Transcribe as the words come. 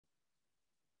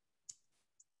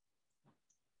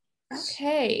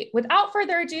Okay, without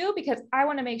further ado, because I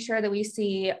want to make sure that we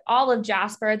see all of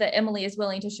Jasper that Emily is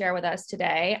willing to share with us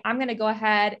today, I'm going to go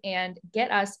ahead and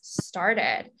get us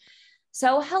started.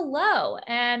 So hello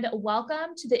and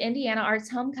welcome to the Indiana Arts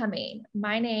Homecoming.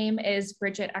 My name is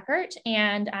Bridget Eckert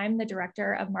and I'm the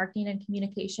Director of Marketing and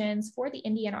Communications for the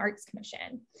Indiana Arts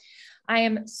Commission. I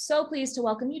am so pleased to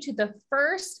welcome you to the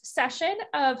first session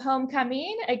of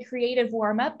Homecoming, a creative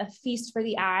warm-up, a feast for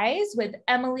the eyes with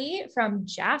Emily from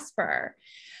Jasper.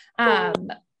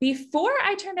 Before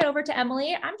I turn it over to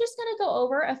Emily, I'm just going to go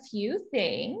over a few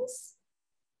things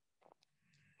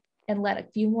and let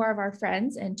a few more of our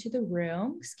friends into the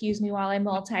room. Excuse me while I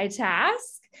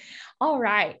multitask. All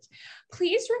right,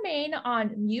 please remain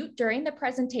on mute during the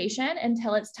presentation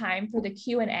until it's time for the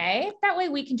Q&A. That way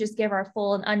we can just give our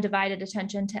full and undivided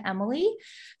attention to Emily.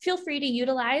 Feel free to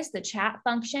utilize the chat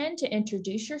function to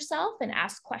introduce yourself and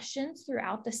ask questions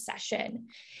throughout the session.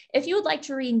 If you would like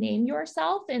to rename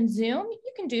yourself in Zoom,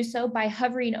 you can do so by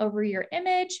hovering over your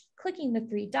image, clicking the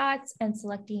three dots and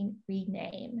selecting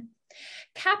rename.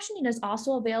 Captioning is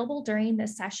also available during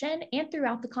this session and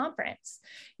throughout the conference.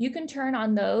 You can turn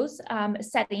on those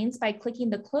settings by clicking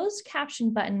the closed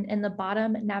caption button in the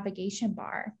bottom navigation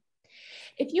bar.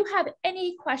 If you have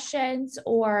any questions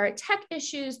or tech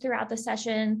issues throughout the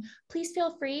session, please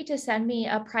feel free to send me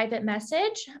a private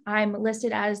message. I'm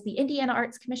listed as the Indiana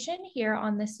Arts Commission here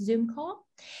on this Zoom call.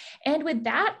 And with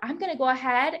that, I'm going to go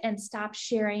ahead and stop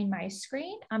sharing my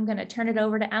screen. I'm going to turn it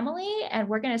over to Emily and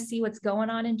we're going to see what's going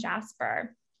on in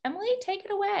Jasper. Emily, take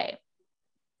it away.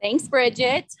 Thanks,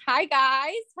 Bridget. Hi,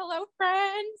 guys. Hello,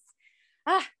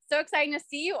 friends. So exciting to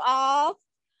see you all.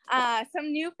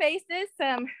 Some new faces,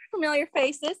 some familiar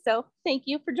faces. So thank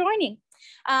you for joining.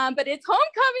 But it's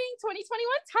homecoming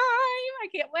 2021 time. I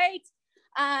can't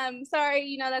wait. Sorry,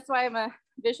 you know, that's why I'm a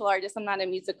visual artist. I'm not a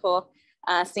musical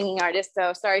singing artist.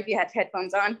 So sorry if you had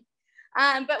headphones on.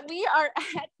 But we are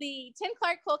at the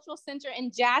Thyen-Clark Cultural Center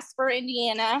in Jasper,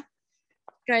 Indiana.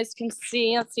 You guys can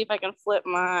see, let's see if I can flip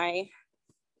my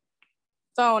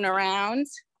phone around.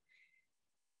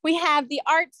 We have the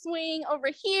art swing over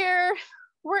here,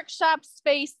 workshop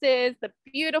spaces, the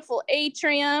beautiful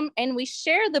atrium, and we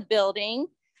share the building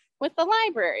with the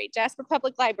library, Jasper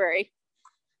Public Library.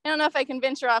 I don't know if I can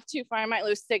venture off too far, I might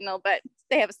lose signal, but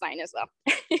they have a sign as well.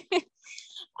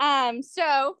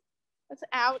 So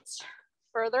without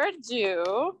further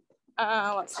ado,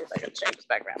 let's see if I can change this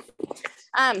background.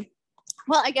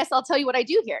 Well, I guess I'll tell you what I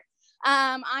do here.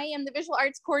 I am the visual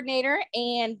arts coordinator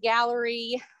and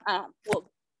gallery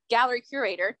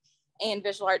curator and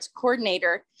visual arts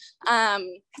coordinator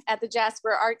at the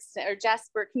Jasper Arts or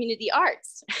Jasper Community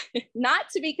Arts, not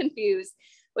to be confused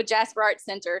with Jasper Arts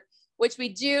Center, which we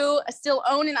do still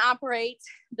own and operate,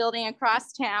 building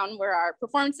across town where our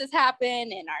performances happen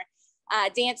and our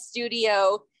dance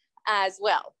studio as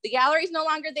well. The gallery is no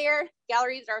longer there.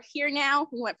 Galleries are here now.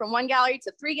 We went from 1 gallery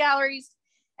to 3 galleries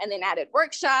and then added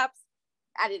workshops,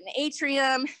 added an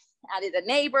atrium, added a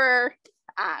neighbor.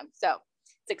 So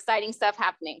it's exciting stuff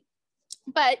happening.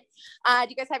 But do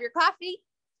you guys have your coffee?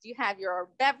 Do you have your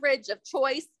beverage of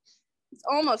choice? It's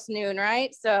almost noon,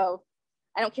 right? So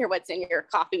I don't care what's in your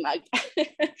coffee mug.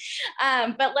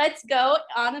 But let's go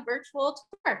on a virtual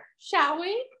tour, shall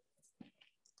we?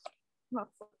 I'll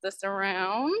flip this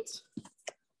around.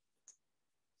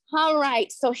 All right,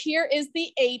 so here is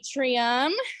the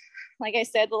atrium. Like I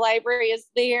said, the library is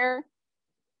there.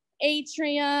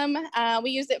 Atrium,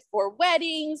 we use it for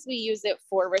weddings. We use it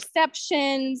for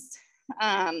receptions.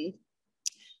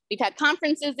 We've had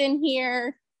conferences in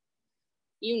here,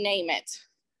 you name it.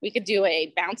 We could do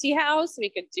a bouncy house. We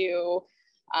could do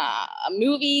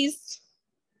movies,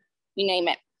 you name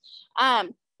it.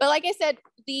 But like I said,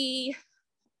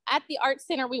 at the Art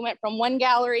Center, we went from 1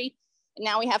 gallery and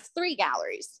now we have 3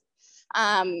 galleries.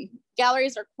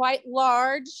 Galleries are quite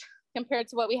large compared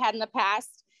to what we had in the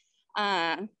past.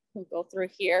 We'll go through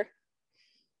here.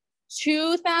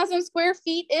 2,000 square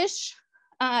feet-ish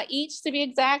each to be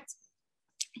exact,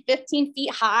 15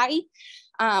 feet high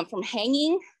from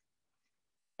hanging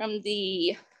from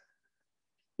the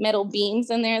metal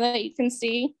beams in there that you can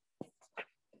see.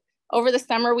 Over the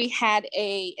summer, we had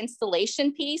a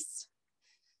installation piece.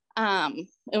 It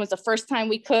was the first time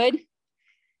we could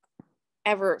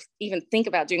ever even think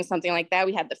about doing something like that.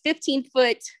 We had the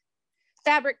 15-foot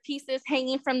fabric pieces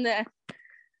hanging from the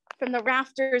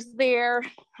rafters there,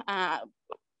 the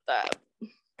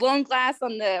blown glass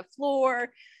on the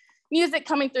floor, music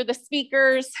coming through the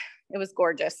speakers. It was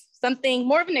gorgeous. Something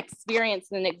more of an experience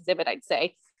than an exhibit, I'd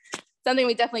say. Something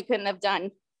we definitely couldn't have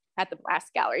done at the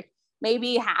last gallery.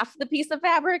 Maybe half the piece of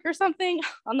fabric or something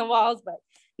on the walls, but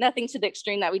nothing to the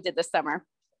extreme that we did this summer.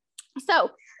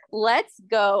 So let's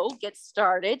go get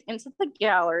started into the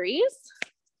galleries,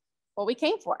 what we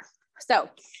came for. So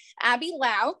Abby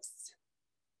Laux,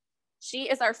 she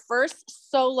is our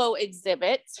first solo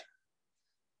exhibit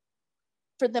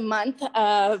for the month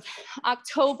of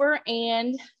October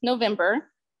and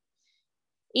November.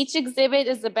 Each exhibit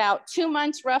is about 2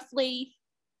 months roughly,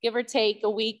 give or take a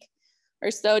week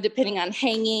or so, depending on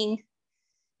hanging,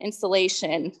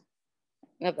 installation,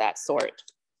 of that sort.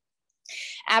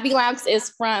 Abby Laux is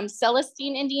from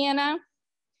Celestine, Indiana,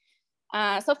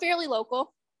 so fairly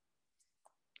local.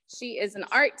 She is an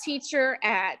art teacher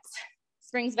at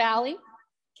Springs Valley,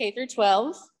 K through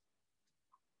 12.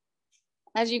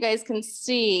 As you guys can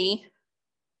see,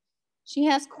 she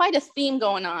has quite a theme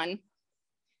going on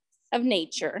of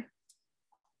nature.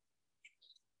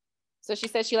 So she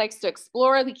says she likes to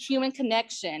explore the human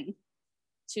connection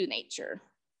to nature.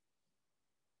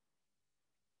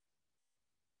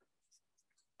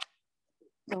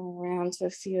 Go around to a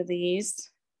few of these.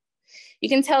 You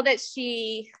can tell that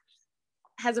she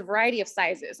has a variety of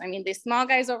sizes. I mean, the small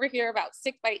guys over here are about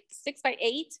 6 by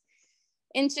 8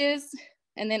 inches.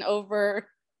 And then over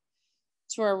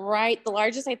to our right, the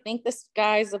largest, I think this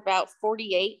guy's about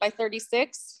 48 by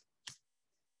 36.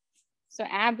 So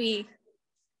Abby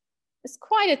is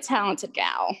quite a talented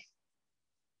gal.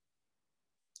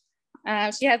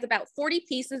 She has about 40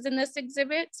 pieces in this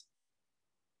exhibit.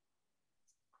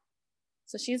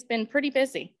 So she's been pretty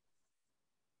busy.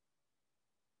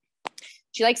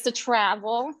 She likes to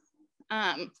travel.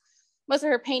 Most of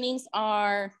her paintings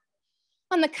are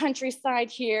on the countryside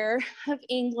here of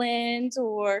England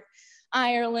or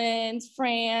Ireland,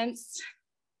 France,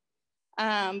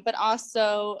 but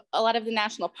also a lot of the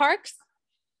national parks.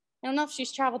 I don't know if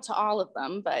she's traveled to all of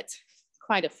them, but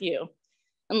quite a few.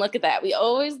 And look at that. We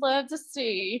always love to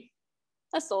see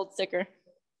a sold sticker.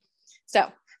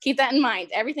 So keep that in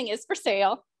mind. Everything is for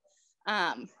sale.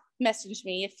 Message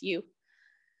me if you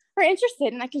are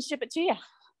interested and I can ship it to you.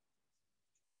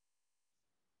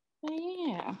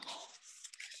 Yeah.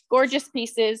 Gorgeous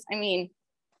pieces. I mean,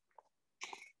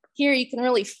 here you can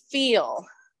really feel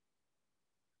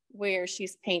where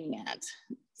she's painting at.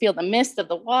 Feel the mist of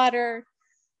the water,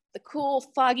 the cool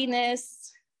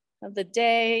fogginess of the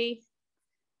day,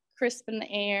 crisp in the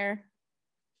air.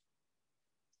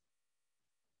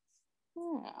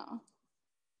 Yeah.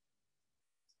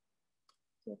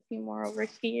 A few more over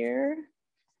here.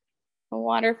 A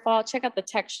waterfall. Check out the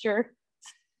texture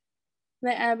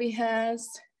that Abby has.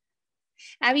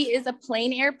 Abby is a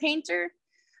plein air painter,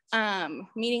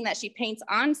 meaning that she paints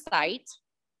on site.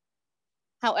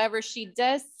 However, she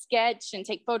does sketch and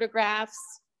take photographs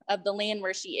of the land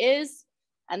where she is,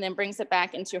 and then brings it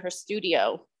back into her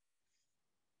studio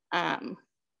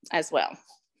as well.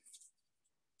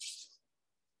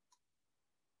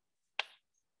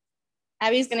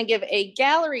 Abby's gonna give a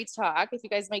gallery talk if you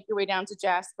guys make your way down to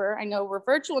Jasper. I know we're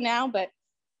virtual now, but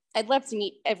I'd love to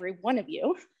meet every one of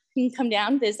you. You can come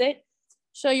down, visit,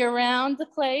 show you around the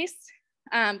place.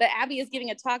 But Abby is giving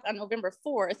a talk on November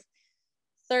 4th,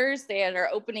 Thursday at our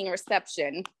opening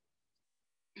reception.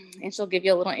 And she'll give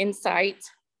you a little insight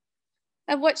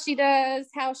of what she does,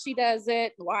 how she does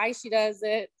it, why she does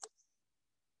it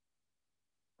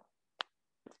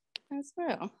as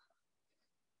well.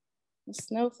 The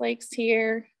snowflakes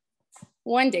here.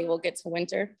 One day we'll get to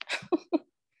winter.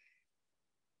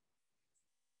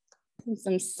 And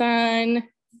some sun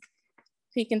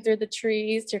peeking through the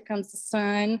trees. Here comes the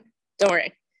sun. Don't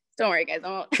worry guys, I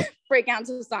won't break out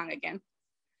into the song again.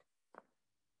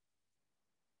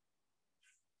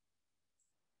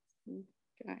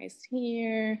 Guys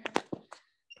here,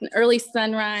 an early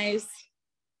sunrise.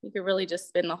 You could really just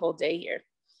spend the whole day here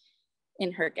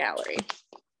in her gallery.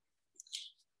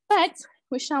 But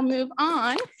we shall move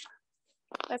on.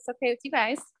 That's okay with you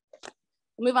guys.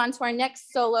 We'll move on to our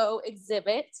next solo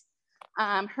exhibit.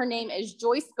 Her name is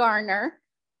Joyce Garner.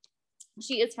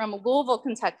 She is from Louisville,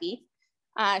 Kentucky.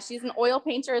 She's an oil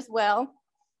painter as well,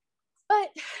 but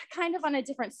kind of on a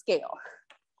different scale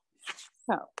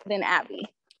than Abby.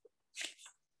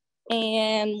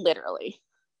 And literally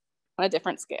on a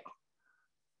different scale.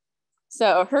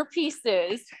 So her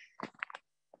pieces,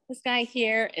 this guy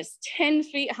here is 10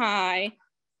 feet high.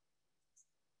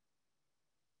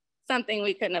 Something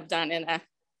we couldn't have done in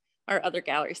our other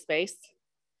gallery space.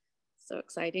 So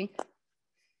exciting.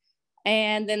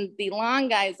 And then the long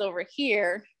guys over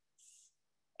here,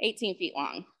 18 feet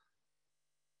long.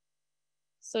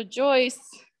 So Joyce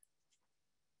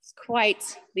is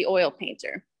quite the oil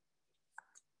painter.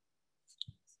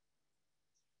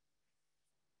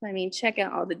 I mean, check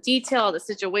out all the detail, the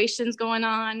situations going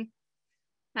on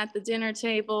at the dinner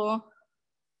table.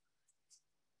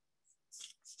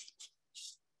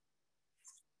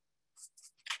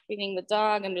 Feeding the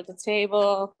dog under the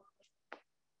table.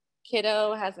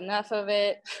 Kiddo has enough of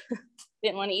it.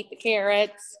 Didn't want to eat the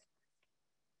carrots.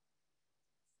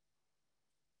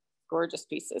 Gorgeous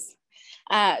pieces.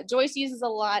 Joyce uses a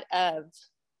lot of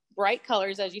bright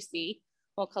colors, as you see,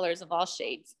 well, colors of all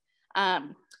shades.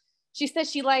 She says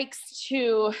she likes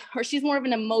to, or she's more of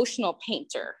an emotional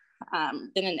painter than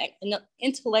an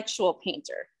intellectual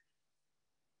painter.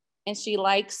 And she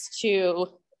likes to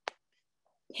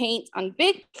paint on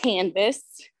big canvas,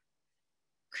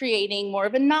 creating more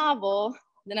of a novel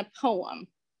than a poem.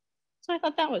 So I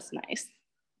thought that was nice.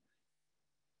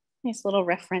 Nice little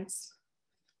reference.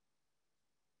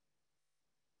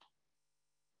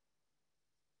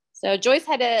 So Joyce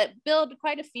had to build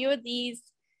quite a few of these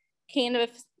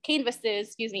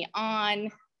canvases,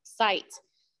 on site.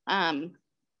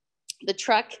 The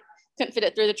truck, couldn't fit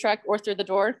it through the truck or through the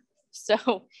door.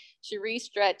 So she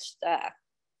restretched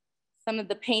some of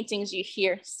the paintings you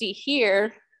see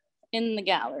here in the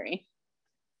gallery.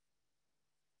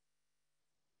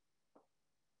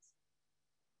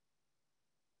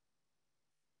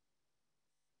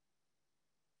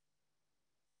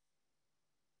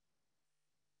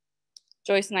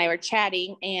 Joyce and I were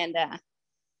chatting and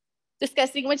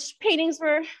discussing which paintings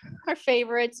were our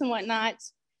favorites and whatnot.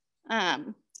 I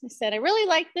said, I really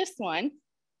like this one.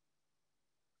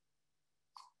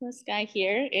 This guy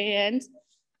here, and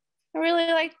I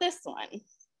really like this one.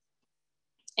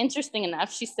 Interesting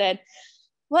enough, she said,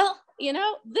 well,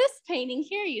 this painting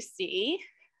here you see,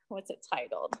 what's it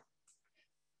titled?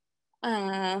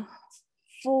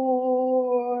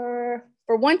 For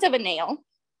Want of a Nail,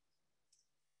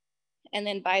 and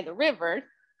then By the River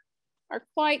are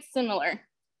quite similar.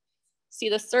 See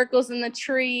the circles in the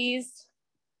trees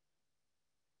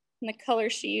and the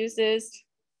color she uses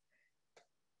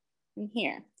in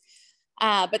here.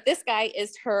 But this guy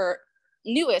is her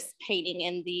newest painting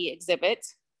in the exhibit.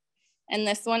 And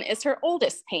this one is her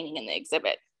oldest painting in the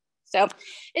exhibit. So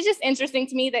it's just interesting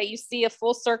to me that you see a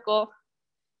full circle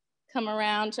come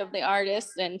around of the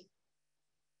artist and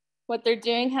what they're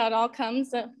doing, how it all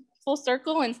comes a full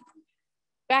circle and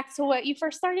back to what you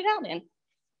first started out in.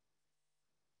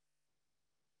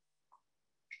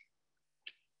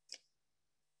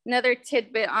 Another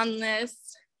tidbit on this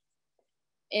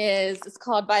is it's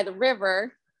called By the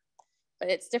River, but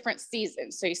it's different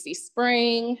seasons. So you see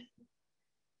spring,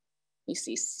 you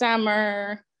see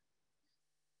summer,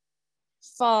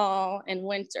 fall, and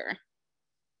winter,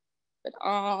 but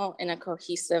all in a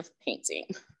cohesive painting.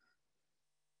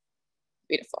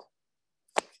 Beautiful.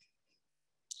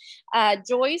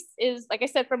 Joyce is, like I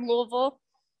said, from Louisville,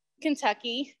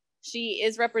 Kentucky. She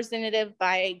is representative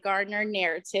by Garner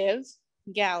Narrative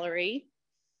Gallery.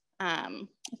 I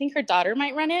think her daughter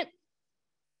might run it.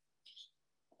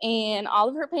 And all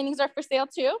of her paintings are for sale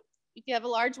too. If you have a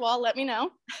large wall, let me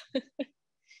know.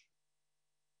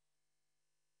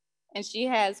 And she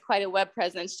has quite a web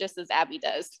presence, just as Abby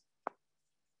does.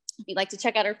 If you'd like to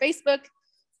check out her Facebook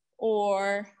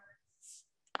or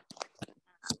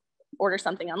order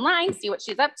something online, see what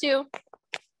she's up to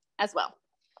as well.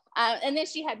 And then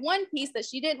she had one piece that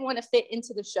she didn't want to fit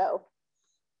into the show.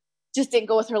 Just didn't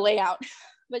go with her layout.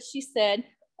 But she said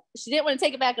she didn't want to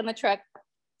take it back in the truck.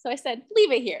 So I said,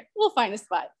 leave it here. We'll find a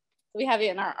spot. So we have it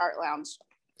in our art lounge.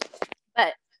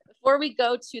 But before we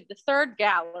go to the third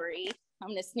gallery, I'm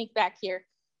going to sneak back here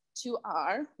to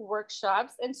our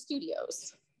workshops and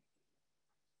studios.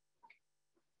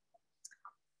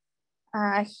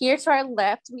 Here to our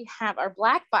left, we have our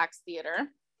Black Box Theater.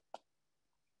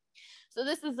 So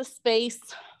this is a space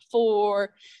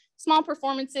for small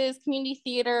performances, community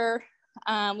theater.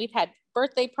 We've had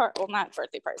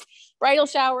bridal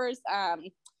showers,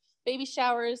 baby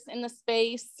showers in the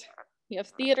space. We have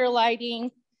theater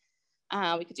lighting.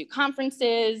 We could do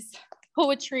conferences,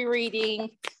 poetry reading,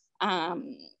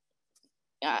 open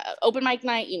mic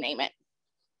night, you name it.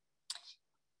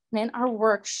 And then our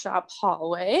workshop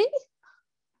hallway.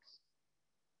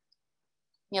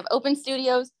 We have open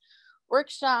studios,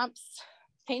 workshops,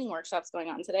 painting workshops going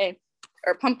on today,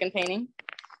 or pumpkin painting.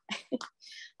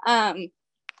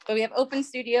 But we have open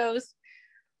studios,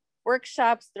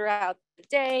 workshops throughout the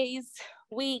days,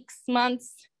 weeks,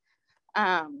 months,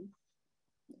 ongoing.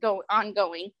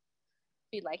 If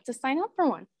you'd like to sign up for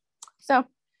one. So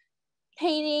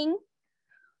painting,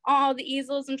 all the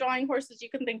easels and drawing horses you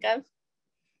can think of.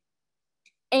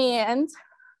 And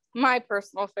my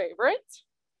personal favorite,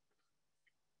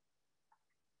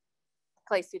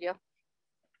 clay studio.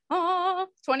 Oh,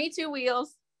 22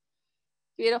 wheels,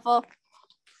 beautiful.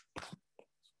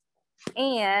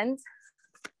 And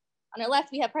on our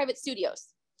left, we have private studios.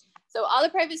 So all the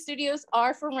private studios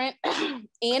are for rent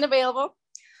and available.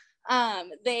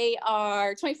 They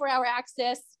are 24-hour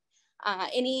access,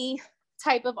 any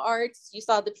type of arts. You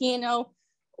saw the piano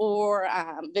or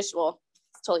visual,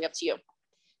 it's totally up to you.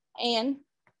 And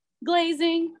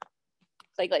glazing,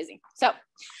 clay glazing. So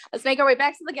let's make our way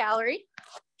back to the gallery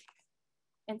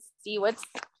and see what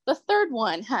the third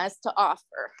one has to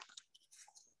offer.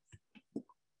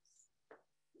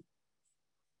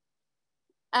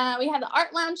 We have the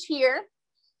art lounge here.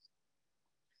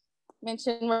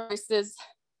 Mentioned where Joyce's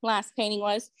last painting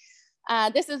was.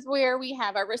 This is where we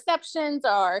have our receptions,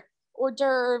 our hors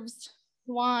d'oeuvres,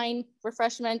 wine,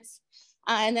 refreshments,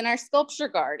 and then our sculpture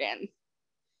garden.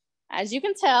 As you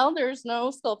can tell, there's no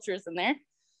sculptures in there.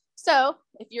 So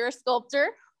if you're a sculptor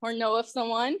or know of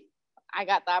someone, I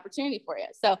got the opportunity for you.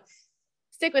 So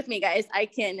stick with me, guys. I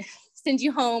can send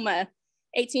you home a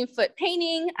 18-foot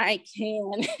painting. I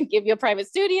can give you a private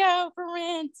studio for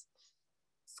rent,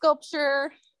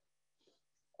 sculpture,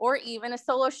 or even a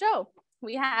solo show.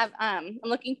 We have, I'm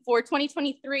looking for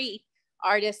 2023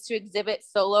 artists to exhibit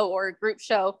solo or group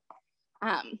show.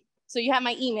 So you have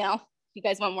my email if you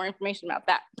guys want more information about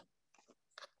that.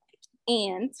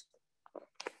 And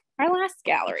our last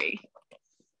gallery.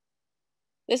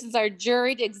 This is our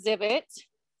juried exhibit,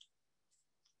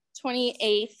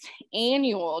 28th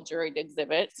Annual Juried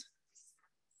Exhibit.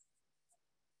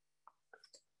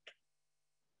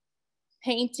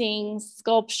 Paintings,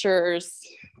 sculptures,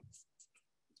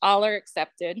 all are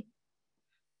accepted.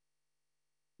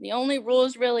 The only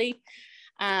rules really,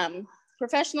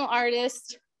 professional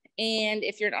artist, and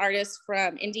if you're an artist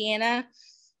from Indiana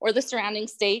or the surrounding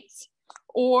states,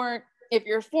 or if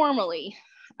you're formally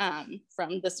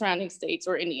from the surrounding states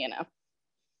or Indiana.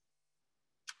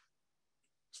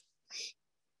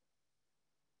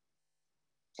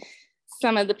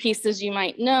 Some of the pieces you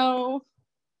might know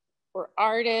for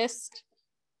artists,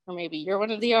 or maybe you're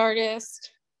one of the artists.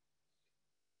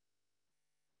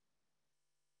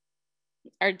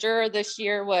 Our juror this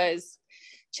year was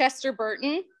Chester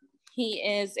Burton. He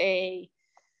is a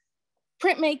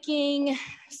printmaking,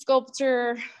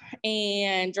 sculptor,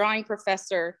 and drawing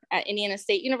professor at Indiana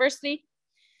State University.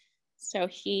 So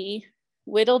he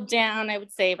whittled down, I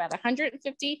would say, about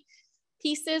 150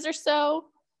 pieces or so,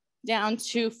 down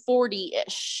to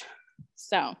 40-ish.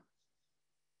 So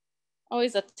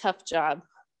always a tough job,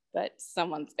 but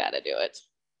someone's got to do it.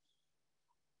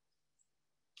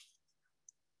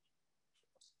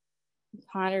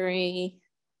 Pottery,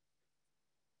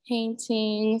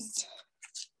 paintings,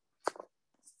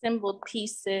 assembled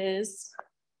pieces.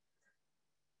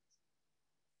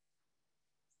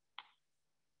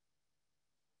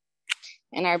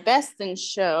 And our best in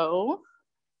show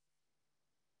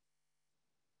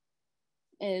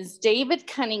is David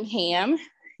Cunningham.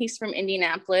 He's from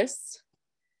Indianapolis.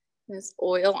 His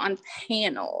oil on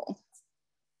panel.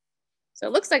 So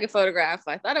it looks like a photograph.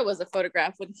 I thought it was a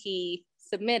photograph when he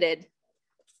submitted,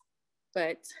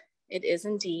 but it is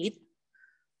indeed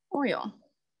oil.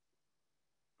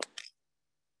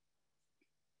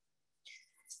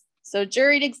 So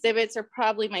juried exhibits are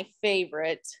probably my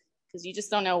favorite because you just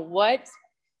don't know what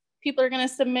people are going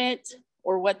to submit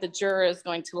or what the juror is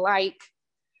going to like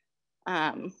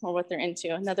or what they're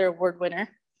into. Another award winner,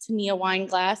 Tania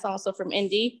Wineglass, also from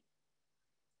Indy.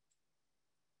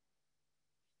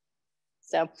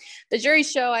 So the jury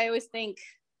show, I always think,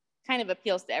 kind of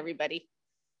appeals to everybody.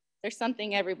 There's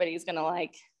something everybody's gonna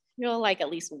like. You'll like at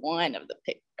least one of the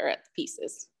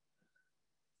pieces.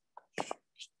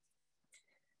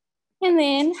 And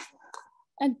then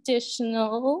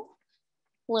additional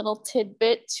little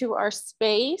tidbit to our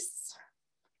space.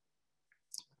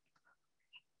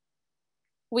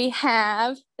 We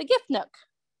have the gift nook.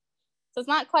 So it's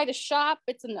not quite a shop,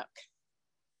 it's a nook.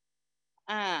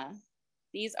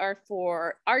 These are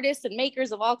for artists and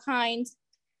makers of all kinds.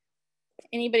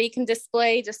 Anybody can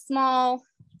display just small,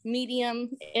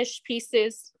 medium-ish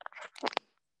pieces,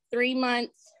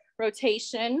 3-month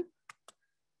rotation.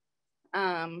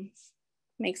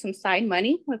 Make some side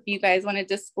money if you guys want to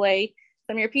display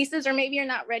some of your pieces, or maybe you're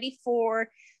not ready for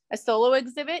a solo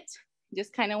exhibit. You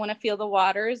just kind of want to feel the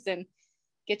waters and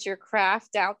get your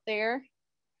craft out there.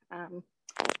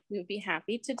 We'd be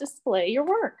happy to display your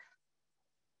work.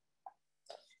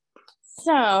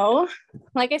 So,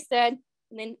 like I said,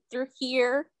 and then through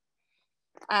here,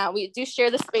 we do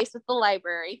share the space with the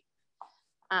library.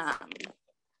 And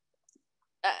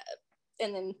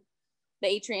then the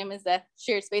atrium is a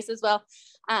shared space as well.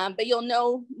 But you'll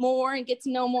know more and get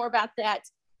to know more about that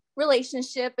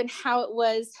relationship and how it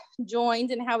was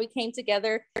joined and how we came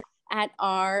together at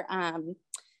our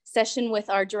session with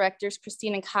our directors,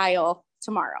 Christine and Kyle,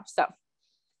 tomorrow. So,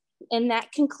 and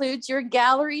that concludes your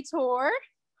gallery tour.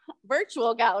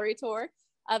 virtual gallery tour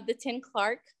of the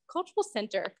Thyen-Clark Cultural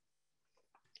Center.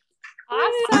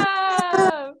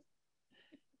 Awesome.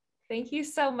 Thank you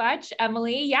so much,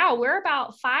 Emily. Yeah, we're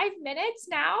about 5 minutes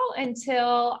now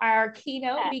until our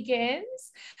keynote begins.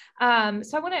 So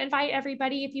I want to invite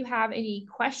everybody, if you have any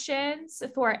questions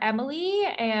for Emily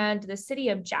and the city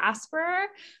of Jasper,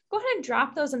 go ahead and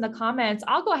drop those in the comments.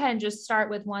 I'll go ahead and just start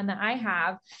with one that I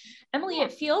have. Emily,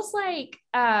 it feels like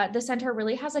the center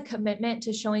really has a commitment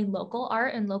to showing local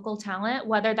art and local talent,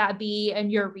 whether that be in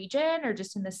your region or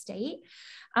just in the state.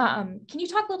 Can you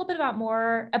talk a little bit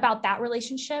more about that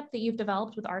relationship that you've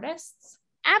developed with artists?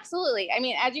 Absolutely. I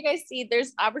mean, as you guys see,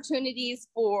 there's opportunities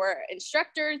for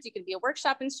instructors. You can be a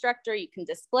workshop instructor. You can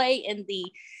display in the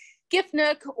gift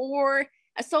nook or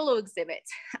a solo exhibit.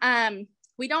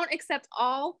 We don't accept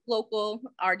all local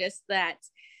artists that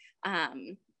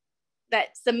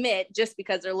submit just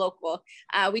because they're local.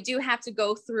 We do have to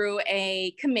go through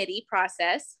a committee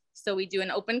process. So we do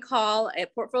an open call, a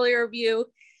portfolio review,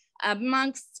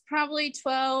 amongst probably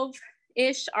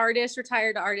 12-ish artists,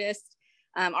 retired artists,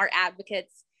 our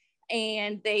advocates,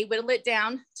 and they whittle it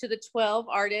down to the 12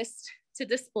 artists to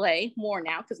display, more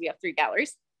now because we have 3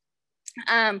 galleries.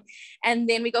 And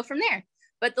then we go from there.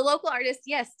 But the local artists,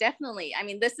 yes, definitely. I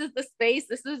mean, this is the space,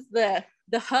 this is the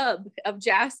hub of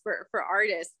Jasper for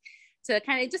artists to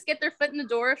kind of just get their foot in the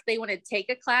door if they want to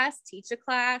take a class, teach a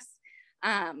class,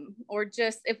 or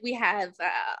just if we have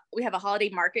a holiday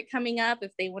market coming up,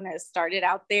 if they want to start it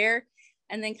out there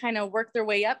and then kind of work their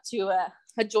way up to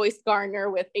a Joyce Garner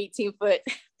with 18-foot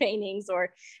paintings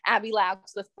or Abby Laux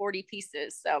with 40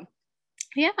 pieces. So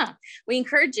yeah, we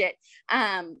encourage it.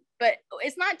 But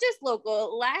it's not just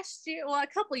local. Last year, well, a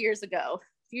couple years ago,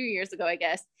 a few years ago, I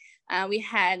guess, we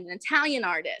had an Italian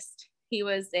artist. He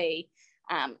was a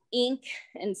ink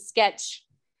and sketch,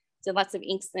 did lots of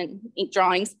inks and ink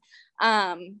drawings.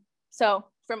 So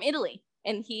from Italy,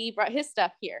 and he brought his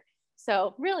stuff here.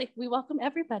 So really, we welcome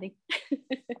everybody.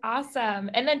 Awesome.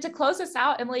 And then to close us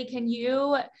out, Emily, can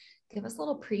you give us a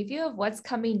little preview of what's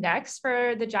coming next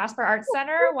for the Jasper Arts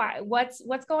Center?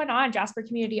 What's going on, Jasper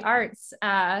Community Arts?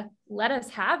 Let us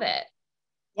have it.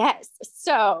 Yes.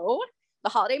 So the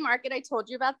holiday market, I told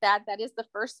you about that. That is the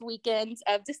first weekend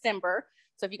of December.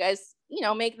 So if you guys,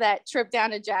 make that trip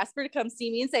down to Jasper to come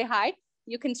see me and say hi,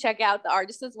 you can check out the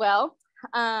artists as well.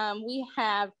 We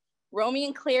have Romy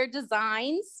and Claire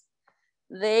Designs.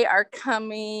 They are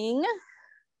coming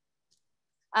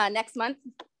next month.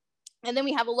 And then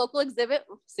we have a local exhibit.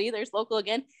 See, there's local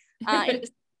again. And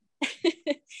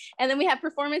then we have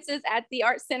performances at the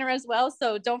Art Center as well.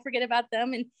 So don't forget about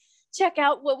them and check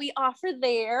out what we offer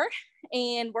there.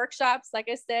 And workshops, like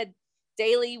I said,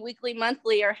 daily, weekly,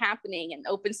 monthly are happening, and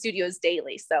open studios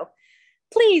daily. So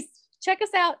please check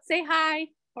us out, say hi,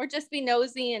 or just be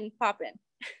nosy and pop in.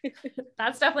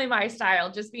 That's definitely my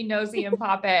style. Just be nosy and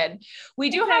pop in. We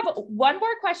do have one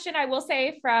more question, I will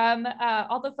say, from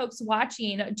all the folks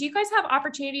watching. Do you guys have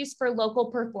opportunities for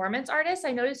local performance artists?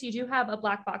 I noticed you do have a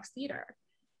Black Box Theater.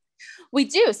 We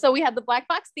do. So we have the Black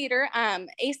Box Theater.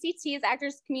 ACT is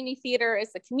Actors Community Theater.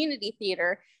 It's a community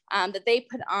theater that they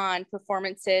put on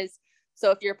performances.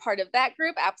 So if you're part of that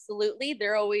group, absolutely.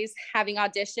 They're always having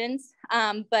auditions.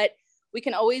 But we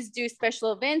can always do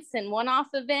special events and one-off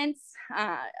events.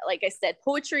 Like I said,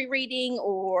 poetry reading,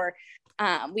 or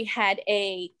we had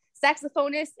a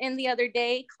saxophonist in the other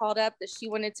day called up that she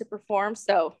wanted to perform.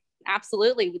 So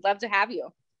absolutely, we'd love to have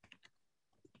you.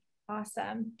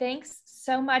 Awesome. Thanks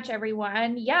so much,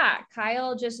 everyone. Yeah,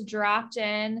 Kyle just dropped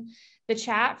in the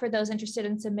chat for those interested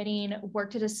in submitting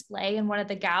work to display in one of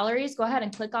the galleries. Go ahead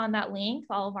and click on that link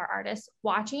for all of our artists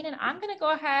watching. And I'm going to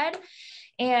go ahead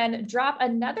and drop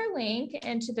another link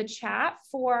into the chat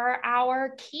for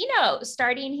our keynote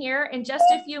starting here in just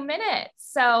a few minutes.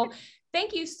 So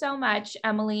thank you so much,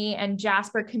 Emily and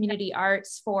Jasper Community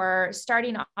Arts, for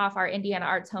starting off our Indiana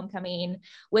Arts Homecoming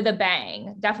with a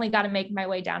bang. Definitely got to make my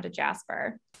way down to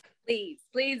Jasper.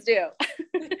 Please do.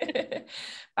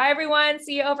 Bye, everyone.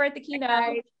 See you over at the keynote.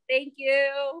 Bye. Thank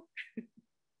you.